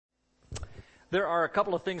There are a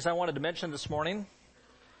couple of things I wanted to mention this morning.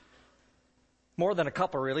 More than a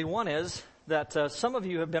couple, really. One is that some of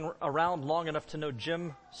you have been around long enough to know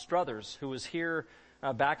Jim Struthers, who was here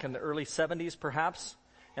back in the early 70s, perhaps,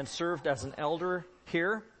 and served as an elder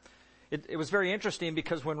here. It was very interesting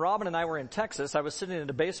because when Robin and I were in Texas, I was sitting at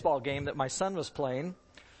a baseball game that my son was playing,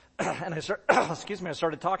 and I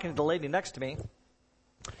started talking to the lady next to me,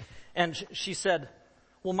 and she said,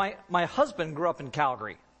 "Well, my husband grew up in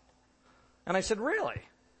Calgary." And I said, "Really?"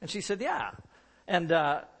 And she said, "Yeah."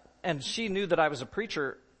 And she knew that I was a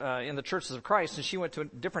preacher in the Churches of Christ, and she went to a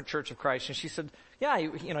different Church of Christ. And she said, "Yeah,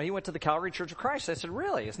 he went to the Calgary Church of Christ." I said,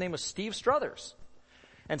 "Really?" His name was Steve Struthers.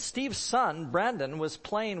 And Steve's son, Brandon, was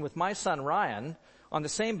playing with my son, Ryan, on the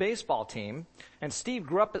same baseball team. And Steve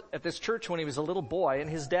grew up at this church when he was a little boy, and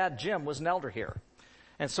his dad, Jim, was an elder here.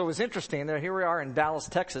 And so it was interesting that here we are in Dallas,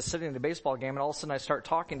 Texas, sitting at a baseball game, and all of a sudden I start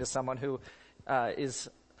talking to someone whose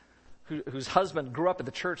husband grew up at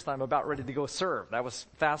the church that I'm about ready to go serve. That was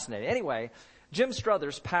fascinating. Anyway, Jim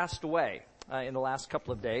Struthers passed away in the last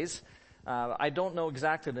couple of days. I don't know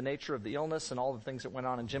exactly the nature of the illness and all the things that went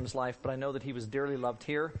on in Jim's life, but I know that he was dearly loved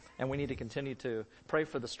here, and we need to continue to pray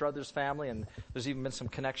for the Struthers family, and there's even been some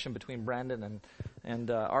connection between Brandon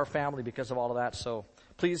and our family because of all of that. So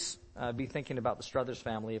please be thinking about the Struthers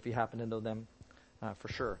family if you happen to know them for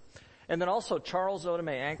sure. And then also Charles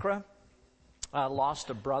Odome Ankra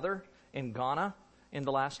lost a brother in Ghana in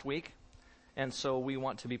the last week. And so we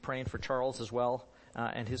want to be praying for Charles as well,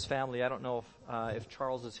 and his family. I don't know if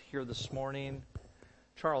Charles is here this morning.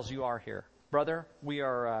 Charles, you are here. Brother, we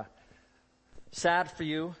are sad for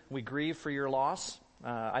you. We grieve for your loss.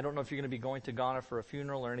 I don't know if you're going to be going to Ghana for a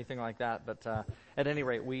funeral or anything like that, but at any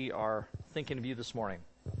rate, we are thinking of you this morning.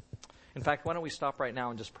 In fact, why don't we stop right now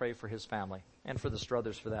and just pray for his family, and for the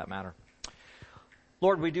Struthers for that matter.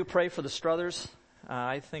 Lord, we do pray for the Struthers.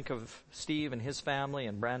 I think of Steve and his family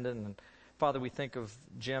and Brandon, and Father, we think of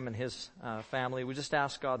Jim and his family. We just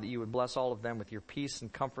ask, God, that you would bless all of them with your peace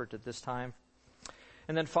and comfort at this time.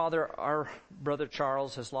 And then, Father, our brother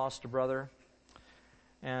Charles has lost a brother,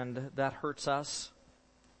 and that hurts us.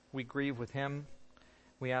 We grieve with him.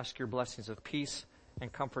 We ask your blessings of peace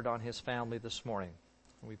and comfort on his family this morning.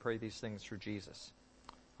 And we pray these things through Jesus.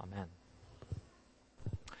 Amen.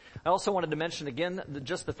 I also wanted to mention again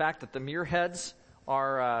just the fact that the Muirheads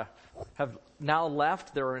have now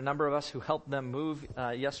left. There were a number of us who helped them move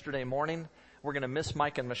yesterday morning. We're going to miss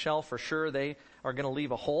Mike and Michelle for sure. They are going to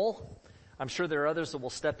leave a hole. I'm sure there are others that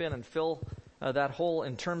will step in and fill that hole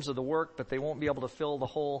in terms of the work, but they won't be able to fill the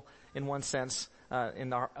hole in one sense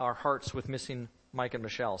in our hearts with missing Mike and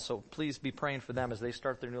Michelle. So please be praying for them as they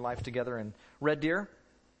start their new life together in Red Deer.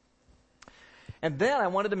 And then I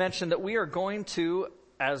wanted to mention that we are going to,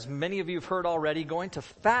 as many of you have heard already, going to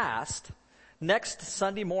fast next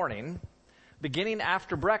Sunday morning, beginning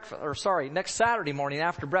after breakfast, next Saturday morning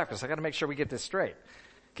after breakfast. I got to make sure we get this straight.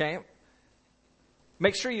 Okay?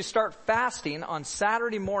 Make sure you start fasting on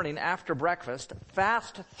Saturday morning after breakfast.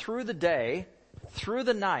 Fast through the day, through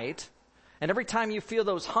the night, and every time you feel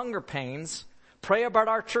those hunger pains, pray about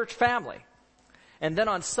our church family. And then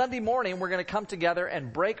on Sunday morning, we're going to come together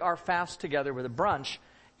and break our fast together with a brunch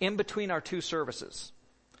in between our two services.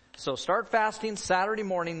 So start fasting Saturday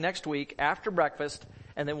morning next week after breakfast,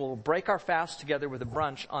 and then we'll break our fast together with a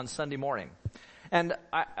brunch on Sunday morning. And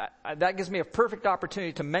that gives me a perfect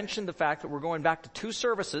opportunity to mention the fact that we're going back to two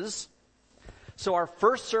services. So our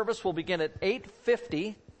first service will begin at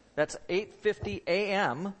 8:50. That's 8:50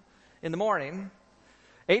 a.m. in the morning.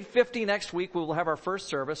 8:50 next week, we will have our first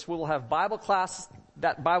service. We will have Bible class.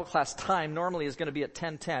 That Bible class time normally is going to be at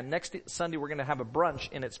 10:10. Next Sunday, we're going to have a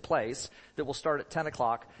brunch in its place that will start at 10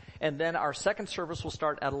 o'clock. And then our second service will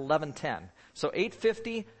start at 11:10. So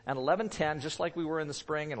 8:50 and 11:10, just like we were in the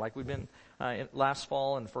spring and like we've been last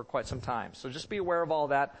fall and for quite some time. So just be aware of all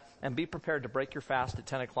that and be prepared to break your fast at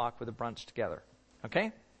 10 o'clock with a brunch together.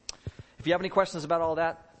 Okay? If you have any questions about all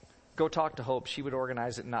that, go talk to Hope. She would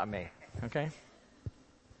organize it, not me. Okay?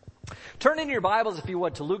 Turn in your Bibles, if you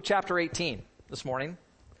would, to Luke chapter 18 this morning.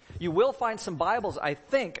 You will find some Bibles, I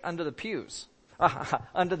think, under the pews.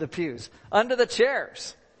 Under the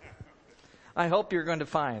chairs. I hope you're going to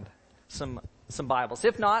find some Bibles.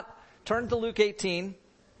 If not, turn to Luke 18.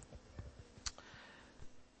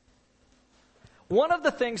 One of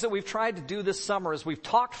the things that we've tried to do this summer as we've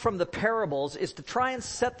talked from the parables is to try and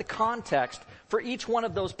set the context for each one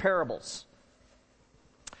of those parables.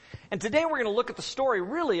 And today we're going to look at the story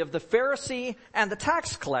really of the Pharisee and the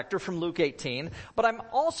tax collector from Luke 18, but I'm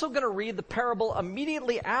also going to read the parable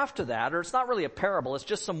immediately after that, or it's not really a parable, it's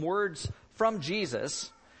just some words from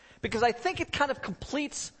Jesus, because I think it kind of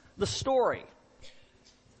completes the story.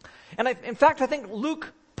 And in fact, I think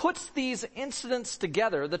Luke puts these incidents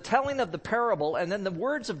together, the telling of the parable and then the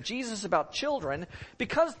words of Jesus about children,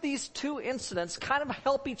 because these two incidents kind of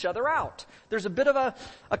help each other out. There's a bit of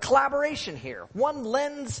a collaboration here. One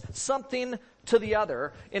lends something to the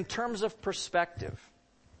other in terms of perspective.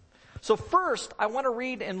 So first, I want to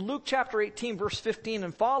read in Luke chapter 18, verse 15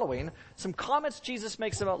 and following, some comments Jesus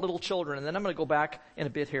makes about little children, and then I'm going to go back in a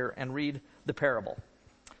bit here and read the parable.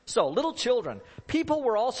 So, little children, people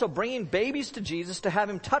were also bringing babies to Jesus to have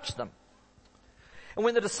him touch them. And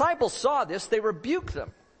when the disciples saw this, they rebuked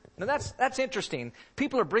them. Now that's interesting.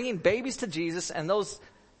 People are bringing babies to Jesus, and those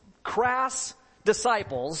crass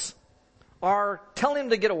disciples are telling him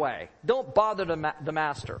to get away. Don't bother the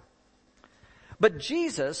master. But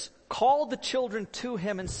Jesus called the children to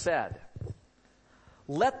him and said,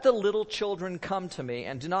 "Let the little children come to me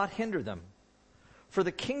and do not hinder them, for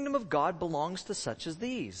the kingdom of God belongs to such as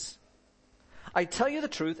these. I tell you the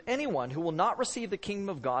truth, anyone who will not receive the kingdom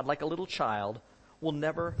of God like a little child will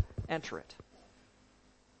never enter it."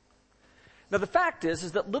 Now the fact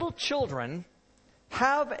is that little children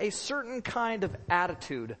have a certain kind of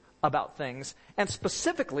attitude about things, and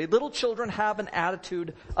specifically, little children have an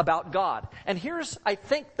attitude about God. And here's, I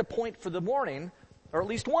think, the point for the morning, or at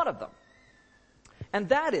least one of them. And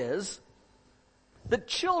that is that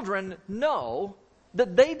children know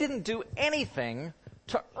that they didn't do anything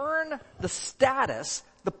to earn the status,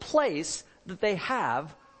 the place that they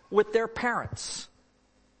have with their parents.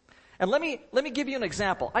 And let me give you an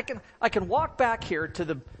example. I can walk back here to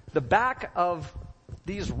the back of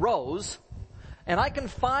these rows, and I can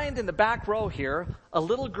find in the back row here a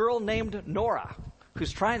little girl named Nora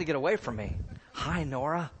who's trying to get away from me. "Hi,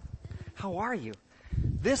 Nora. How are you?"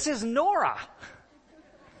 This is Nora.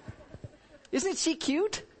 Isn't she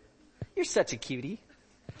cute? You're such a cutie.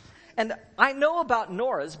 And I know about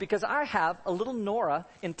Noras because I have a little Nora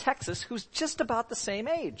in Texas who's just about the same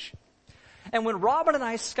age. And when Robin and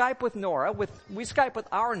I Skype with Nora, we Skype with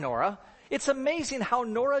our Nora, it's amazing how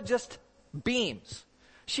Nora just beams.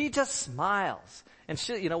 She just smiles. And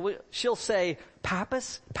she'll say,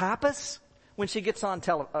 "Papas, Papas," when she gets on the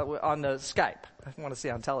Skype. I want to see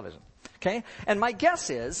on television. Okay? And my guess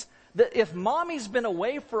is that if Mommy's been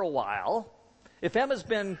away for a while, if Emma's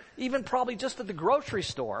been even probably just at the grocery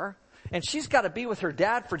store, and she's got to be with her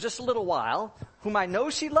dad for just a little while, whom I know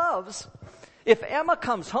she loves, if Emma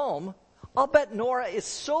comes home, I'll bet Nora is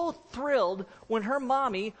so thrilled when her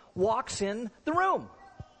mommy walks in the room.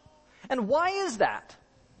 And why is that?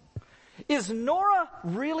 Is Nora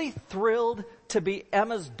really thrilled to be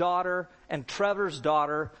Emma's daughter and Trevor's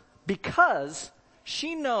daughter because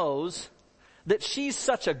she knows that she's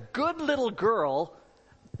such a good little girl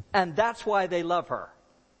and that's why they love her?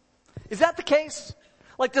 Is that the case?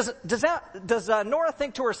 Like, does Nora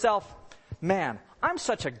think to herself, "Man, I'm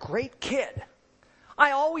such a great kid.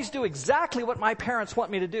 I always do exactly what my parents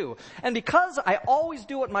want me to do. And because I always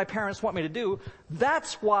do what my parents want me to do,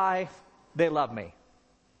 that's why they love me."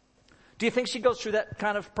 Do you think she goes through that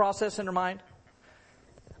kind of process in her mind?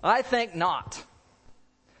 I think not.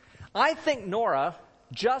 I think Nora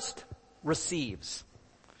just receives.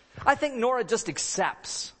 I think Nora just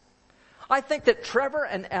accepts. I think that Trevor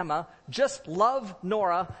and Emma just love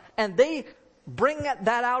Nora, and they bring that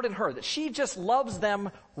out in her, that she just loves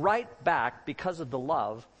them right back because of the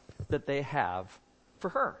love that they have for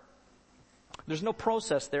her. There's no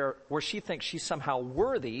process there where she thinks she's somehow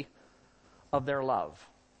worthy of their love.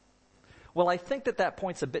 Well, I think that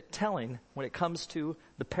point's a bit telling when it comes to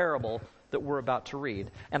the parable that we're about to read.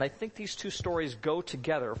 And I think these two stories go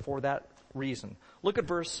together for that reason. Look at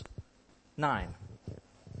verse 9.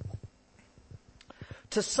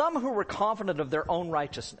 To some who were confident of their own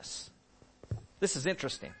righteousness. This is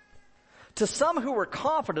interesting. To some who were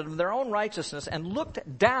confident of their own righteousness and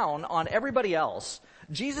looked down on everybody else,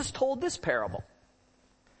 Jesus told this parable.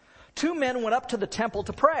 2 men went up to the temple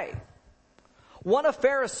to pray. One a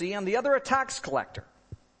Pharisee and the other a tax collector.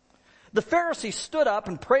 The Pharisee stood up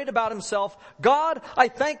and prayed about himself, "God, I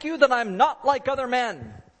thank you that I'm not like other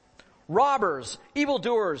men, robbers,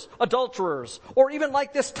 evildoers, adulterers, or even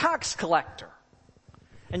like this tax collector."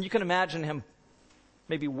 And you can imagine him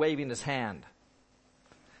maybe waving his hand,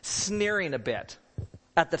 sneering a bit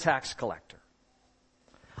at the tax collector.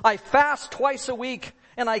 "I fast twice a week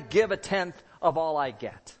and I give 1/10 of all I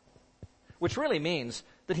get." Which really means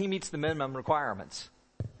that he meets the minimum requirements.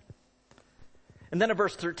 And then in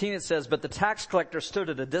verse 13 it says, "But the tax collector stood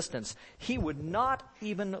at a distance. He would not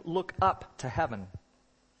even look up to heaven,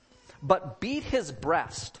 but beat his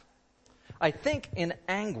breast, I think in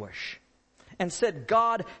anguish, and said,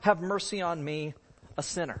 'God, have mercy on me, a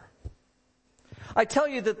sinner.' I tell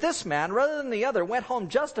you that this man, rather than the other, went home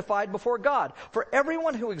justified before God. For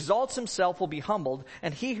everyone who exalts himself will be humbled,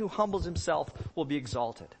 and he who humbles himself will be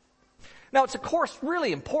exalted. Now, it's of course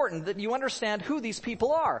really important that you understand who these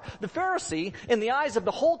people are. The Pharisee, in the eyes of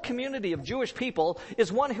the whole community of Jewish people,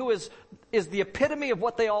 is one who is the epitome of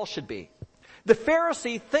what they all should be. The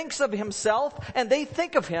Pharisee thinks of himself, and they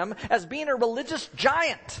think of him as being a religious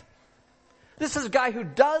giant. This is a guy who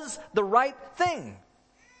does the right thing.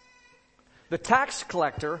 The tax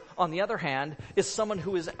collector, on the other hand, is someone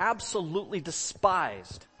who is absolutely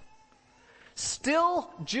despised.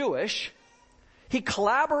 Still Jewish, he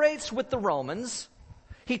collaborates with the Romans,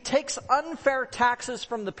 he takes unfair taxes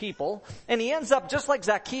from the people, and he ends up, just like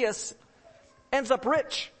Zacchaeus, ends up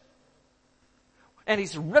rich. And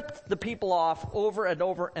he's ripped the people off over and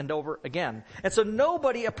over and over again. And so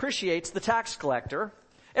nobody appreciates the tax collector.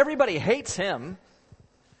 Everybody hates him.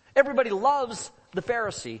 Everybody loves the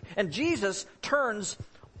Pharisee. And Jesus turns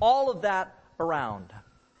all of that around.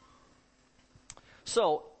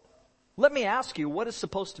 So, let me ask you, what is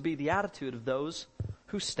supposed to be the attitude of those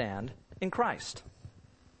who stand in Christ?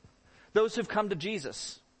 Those who've come to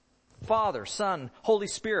Jesus. Father, Son, Holy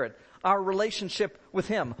Spirit, our relationship with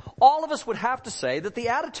Him. All of us would have to say that the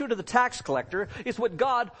attitude of the tax collector is what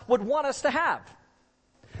God would want us to have.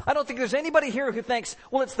 I don't think there's anybody here who thinks,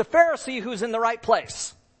 well, it's the Pharisee who's in the right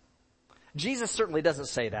place. Jesus certainly doesn't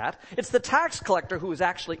say that. It's the tax collector who is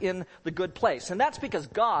actually in the good place. And that's because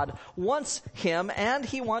God wants him and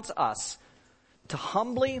He wants us to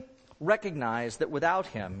humbly recognize that without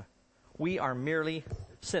Him, we are merely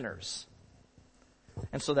sinners.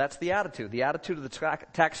 And so that's the attitude. The attitude of the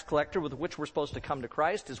tax collector with which we're supposed to come to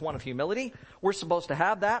Christ is one of humility. We're supposed to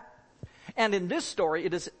have that. And in this story,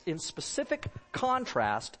 it is in specific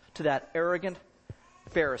contrast to that arrogant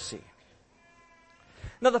Pharisee.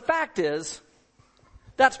 Now, the fact is,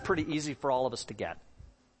 that's pretty easy for all of us to get.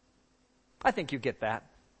 I think you get that.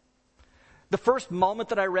 The first moment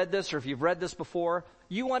that I read this, or if you've read this before,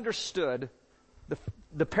 you understood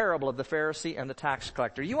the parable of the Pharisee and the tax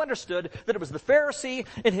collector. You understood that it was the Pharisee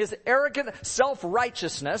in his arrogant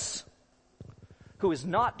self-righteousness who is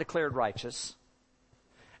not declared righteous.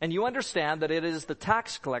 And you understand that it is the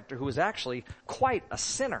tax collector who is actually quite a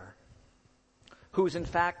sinner, who is in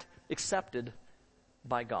fact accepted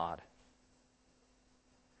by God.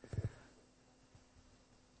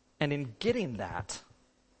 And in getting that,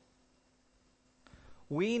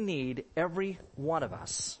 we need every one of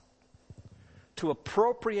us to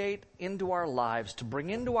appropriate into our lives, to bring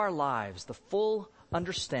into our lives the full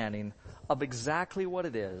understanding of exactly what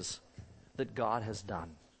it is that God has done.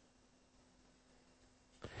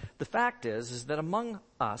 The fact is that among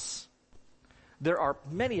us, there are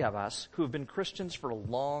many of us who have been Christians for a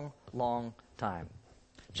long, long time.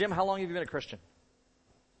 Jim, how long have you been a Christian?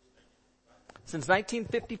 Since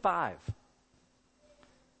 1955.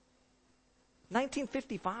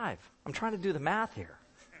 1955. I'm trying to do the math here.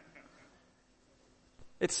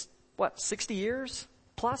 It's, 60 years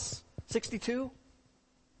plus? 62?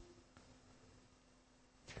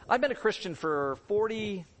 I've been a Christian for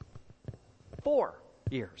 44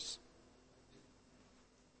 years.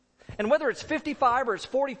 And whether it's 55 or it's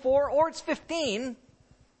 44 or it's 15,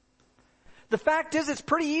 the fact is it's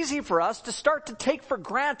pretty easy for us to start to take for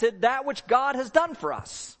granted that which God has done for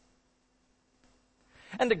us.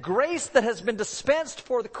 And the grace that has been dispensed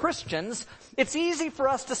for the Christians, it's easy for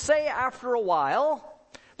us to say after a while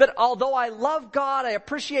that although I love God, I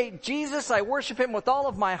appreciate Jesus, I worship Him with all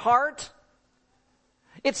of my heart,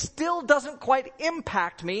 it still doesn't quite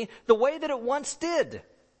impact me the way that it once did.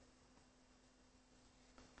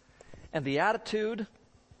 And the attitude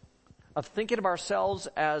of thinking of ourselves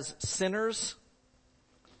as sinners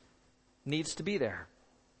needs to be there.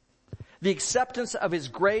 The acceptance of His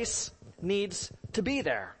grace needs to be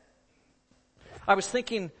there. I was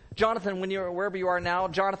thinking, Jonathan, wherever you are now,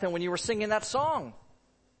 Jonathan, when you were singing that song,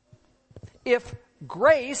 if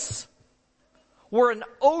grace were an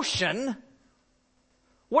ocean,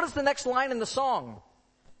 what is the next line in the song?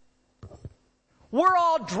 We're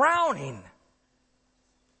all drowning.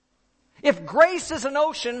 If grace is an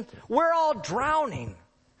ocean, we're all drowning.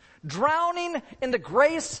 Drowning in the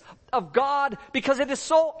grace of God because it is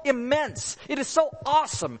so immense. It is so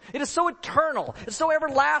awesome. It is so eternal. It's so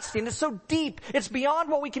everlasting. It's so deep. It's beyond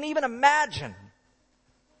what we can even imagine,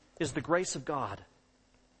 is the grace of God.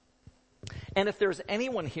 And if there's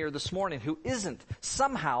anyone here this morning who isn't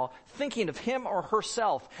somehow thinking of him or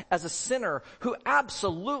herself as a sinner who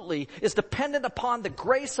absolutely is dependent upon the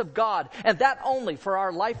grace of God, and that only for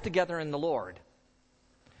our life together in the Lord,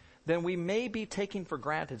 then we may be taking for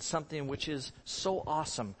granted something which is so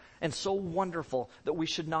awesome and so wonderful that we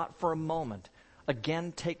should not for a moment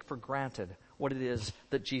again take for granted what it is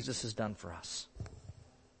that Jesus has done for us.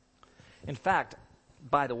 In fact,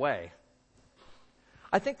 by the way,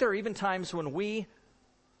 I think there are even times when we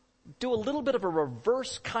do a little bit of a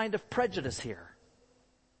reverse kind of prejudice here.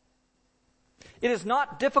 It is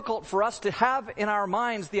not difficult for us to have in our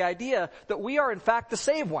minds the idea that we are in fact the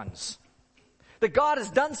saved ones. That God has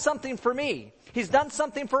done something for me. He's done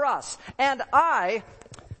something for us. And I,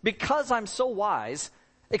 because I'm so wise,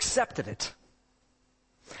 accepted it.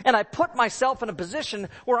 And I put myself in a position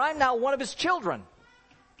where I'm now one of His children.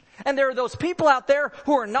 And there are those people out there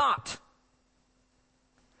who are not.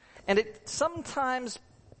 And sometimes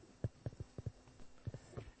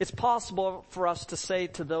it's possible for us to say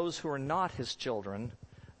to those who are not His children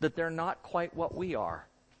that they're not quite what we are.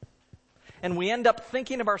 And we end up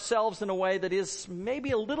thinking of ourselves in a way that is maybe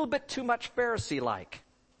a little bit too much Pharisee-like.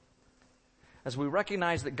 As we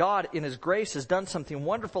recognize that God in His grace has done something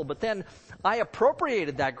wonderful, but then I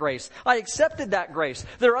appropriated that grace. I accepted that grace.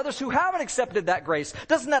 There are others who haven't accepted that grace.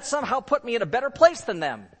 Doesn't that somehow put me in a better place than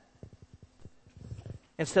them?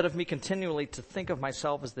 Instead of me continually to think of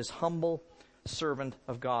myself as this humble servant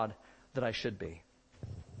of God that I should be.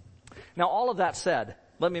 Now, all of that said,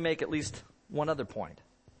 let me make at least one other point.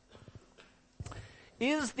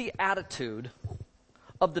 Is the attitude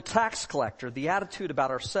of the tax collector the attitude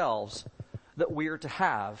about ourselves that we are to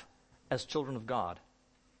have as children of God?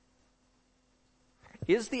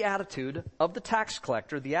 Is the attitude of the tax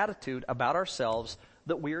collector the attitude about ourselves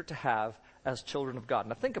that we are to have as children of God?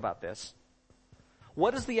 Now think about this.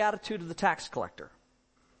 What is the attitude of the tax collector?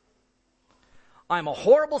 I'm a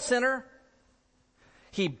horrible sinner.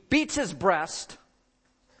 He beats his breast,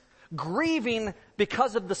 grieving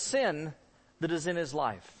because of the sin that is in his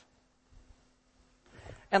life.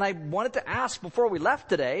 And I wanted to ask before we left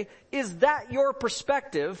today, is that your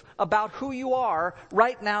perspective about who you are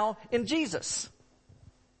right now in Jesus?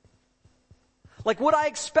 Like, would I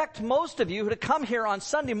expect most of you to come here on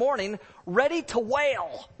Sunday morning ready to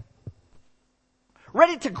wail,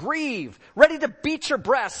 ready to grieve, ready to beat your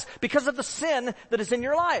breasts because of the sin that is in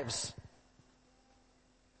your lives?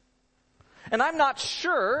 And I'm not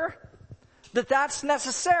sure that that's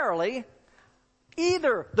necessarily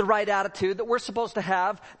either the right attitude that we're supposed to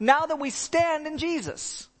have now that we stand in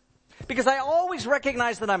Jesus. Because I always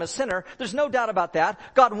recognize that I'm a sinner. There's no doubt about that.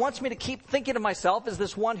 God wants me to keep thinking of myself as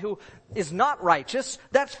this one who is not righteous.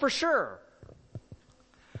 That's for sure.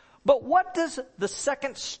 But what does the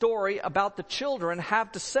second story about the children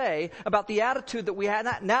have to say about the attitude that we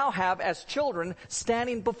now have as children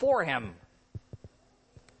standing before Him?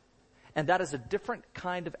 And that is a different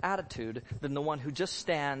kind of attitude than the one who just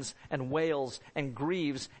stands and wails and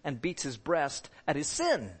grieves and beats his breast at his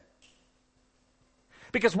sin.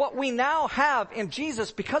 Because what we now have in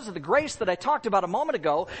Jesus, because of the grace that I talked about a moment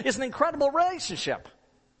ago, is an incredible relationship.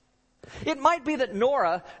 It might be that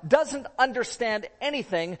Nora doesn't understand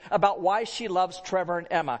anything about why she loves Trevor and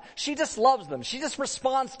Emma. She just loves them. She just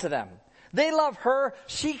responds to them. They love her.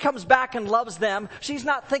 She comes back and loves them. She's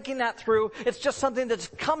not thinking that through. It's just something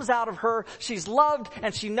that comes out of her. She's loved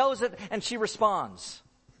and she knows it and she responds.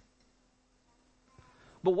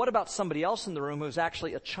 But what about somebody else in the room who's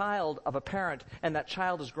actually a child of a parent, and that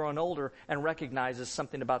child has grown older and recognizes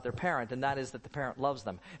something about their parent, and that is that the parent loves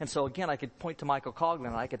them? And so again, I could point to Michael Coughlin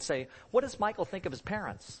and I could say, what does Michael think of his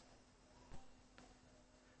parents?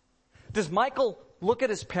 Does Michael look at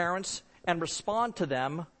his parents and respond to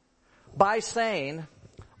them by saying,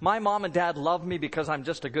 my mom and dad love me because I'm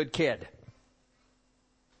just a good kid?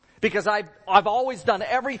 Because I've always done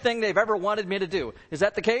everything they've ever wanted me to do. Is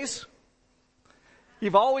that the case?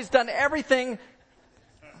 You've always done everything?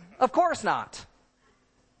 Of course not.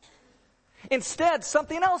 Instead,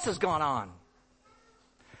 something else has gone on.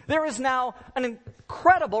 There is now an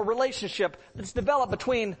incredible relationship that's developed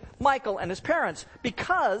between Michael and his parents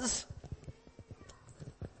because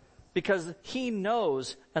he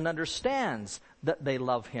knows and understands that they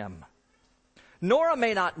love him. Nora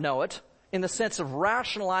may not know it in the sense of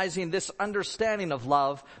rationalizing this understanding of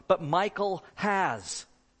love, but Michael has.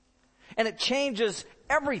 And it changes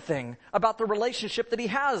everything about the relationship that he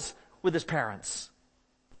has with his parents.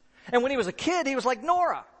 And when he was a kid, he was like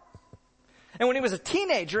Nora. And when he was a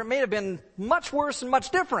teenager, it may have been much worse and much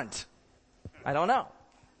different. I don't know.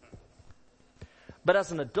 But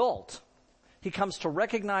as an adult, he comes to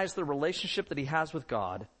recognize the relationship that he has with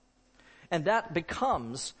God. And that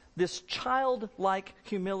becomes this childlike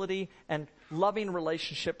humility and loving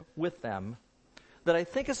relationship with them that I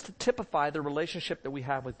think is to typify the relationship that we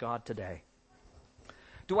have with God today.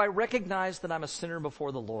 Do I recognize that I'm a sinner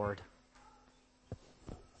before the Lord?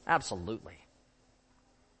 Absolutely.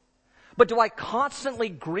 But do I constantly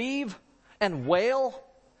grieve and wail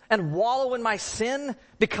and wallow in my sin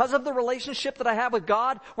because of the relationship that I have with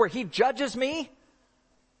God where He judges me?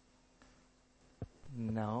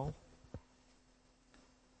 No.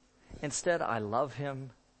 Instead, I love Him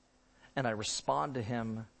and I respond to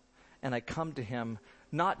Him and I come to Him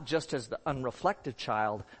not just as the unreflective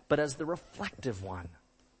child, but as the reflective one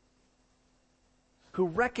who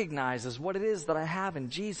recognizes what it is that I have in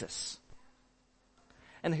Jesus,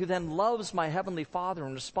 and who then loves my Heavenly Father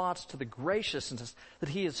in response to the graciousness that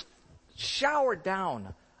He has showered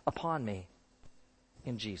down upon me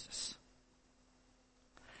in Jesus.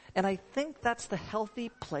 And I think that's the healthy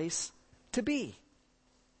place to be.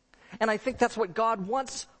 And I think that's what God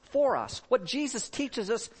wants for us, what Jesus teaches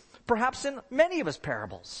us perhaps in many of His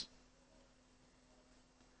parables.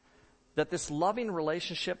 That this loving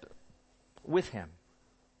relationship with Him,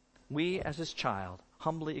 we as His child,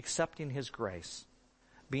 humbly accepting His grace,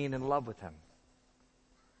 being in love with Him,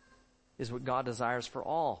 is what God desires for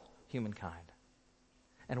all humankind.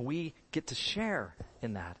 And we get to share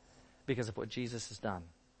in that because of what Jesus has done.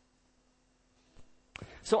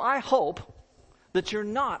 So I hope that you're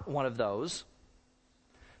not one of those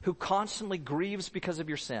who constantly grieves because of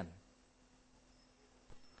your sin.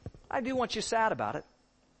 I do want you sad about it.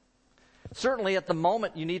 Certainly at the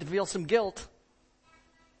moment you need to feel some guilt.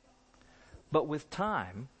 But with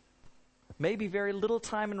time, maybe very little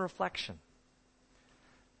time and reflection,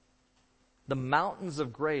 the mountains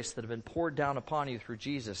of grace that have been poured down upon you through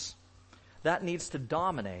Jesus, that needs to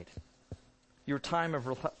dominate your time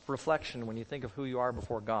of reflection when you think of who you are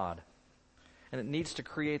before God. And it needs to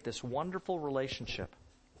create this wonderful relationship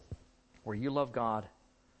where you love God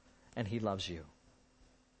and He loves you.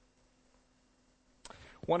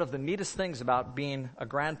 One of the neatest things about being a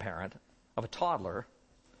grandparent of a toddler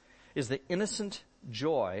is the innocent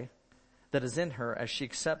joy that is in her as she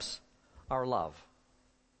accepts our love.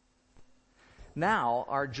 Now,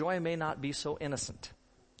 our joy may not be so innocent,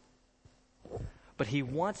 but He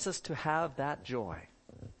wants us to have that joy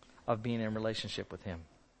of being in relationship with Him.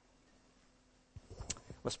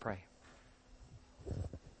 Let's pray.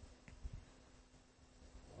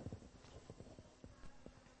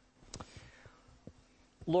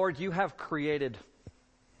 Lord, You have created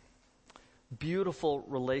beautiful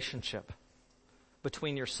relationship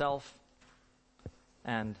between Yourself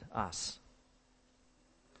and us.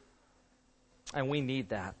 And we need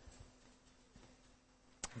that.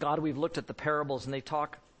 God, we've looked at the parables and they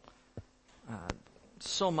talk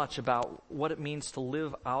so much about what it means to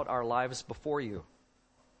live out our lives before You.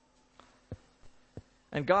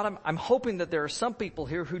 And God, I'm hoping that there are some people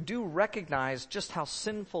here who do recognize just how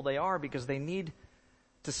sinful they are because they need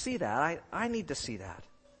to see that. I need to see that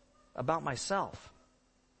about myself.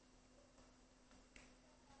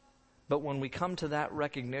 But when we come to that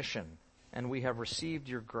recognition and we have received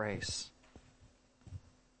Your grace,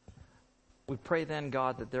 we pray then,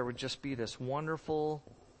 God, that there would just be this wonderful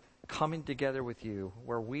coming together with You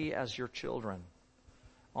where we as Your children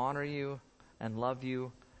honor You and love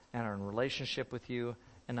You and are in relationship with You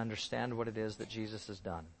and understand what it is that Jesus has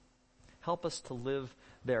done. Help us to live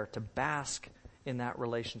there, to bask in that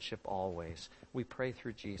relationship always. We pray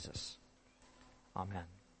through Jesus. Amen.